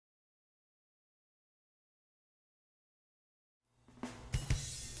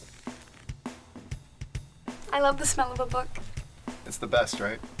I love the smell of a book. It's the best,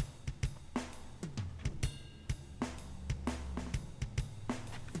 right?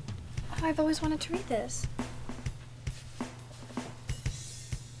 Oh, I've always wanted to read this.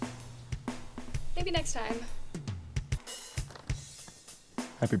 Maybe next time.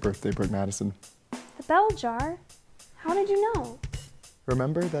 Happy birthday, Britt Madison. The bell jar? How did you know?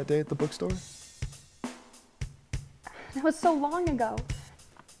 Remember that day at the bookstore? That was so long ago.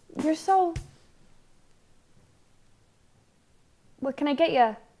 You're so... What can I get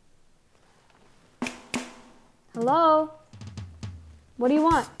you? Hello? What do you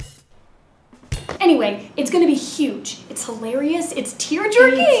want? Anyway, it's gonna be huge. It's hilarious. It's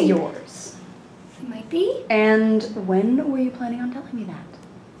tear-jerking. It's yours. It might be. And when were you planning on telling me that?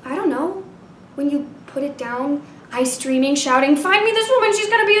 I don't know. When you put it down, I streaming, shouting, "Find me this woman, she's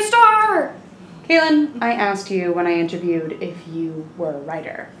gonna be a star!" Kaylin, I asked you when I interviewed if you were a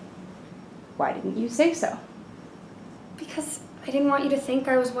writer. Why didn't you say so? Because I didn't want you to think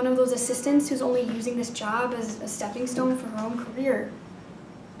I was one of those assistants who's only using this job as a stepping stone for her own career.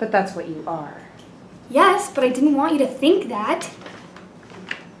 But that's what you are. Yes, but I didn't want you to think that.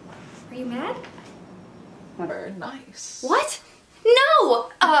 Are you mad? Very nice. What?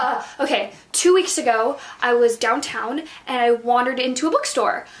 No! Okay, 2 weeks ago, I was downtown and I wandered into a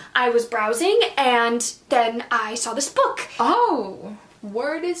bookstore. I was browsing and then I saw this book. Oh,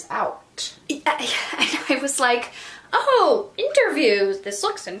 word is out. And I was like, oh, interviews, this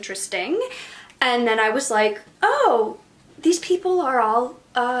looks interesting. And then I was like, oh, these people are all,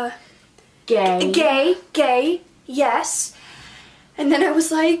 gay, yes. And then I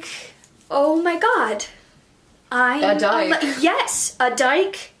was like, oh my God. A dyke. Yes, a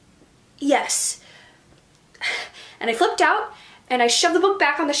dyke, yes. And I flipped out and I shoved the book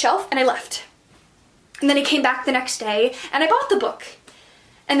back on the shelf and I left. And then I came back the next day and I bought the book.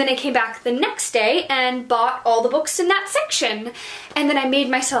 And then I came back the next day and bought all the books in that section. And then I made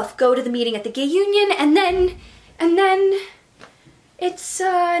myself go to the meeting at the gay union and then it's,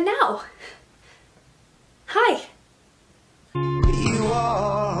 now. Hi. You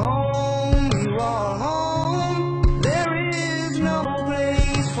are home, there is no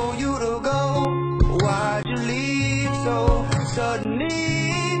place for you to go. Why'd you leave so suddenly?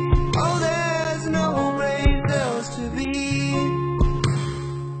 Oh, there's no place else to be.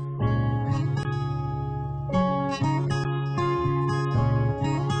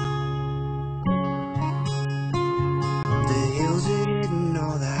 The hills are hidden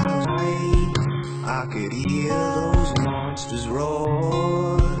all the house I could hear those monsters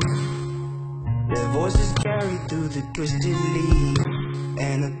roar. Their voices carried through the twisted leaves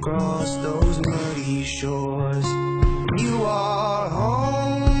and across those muddy shores. You are home.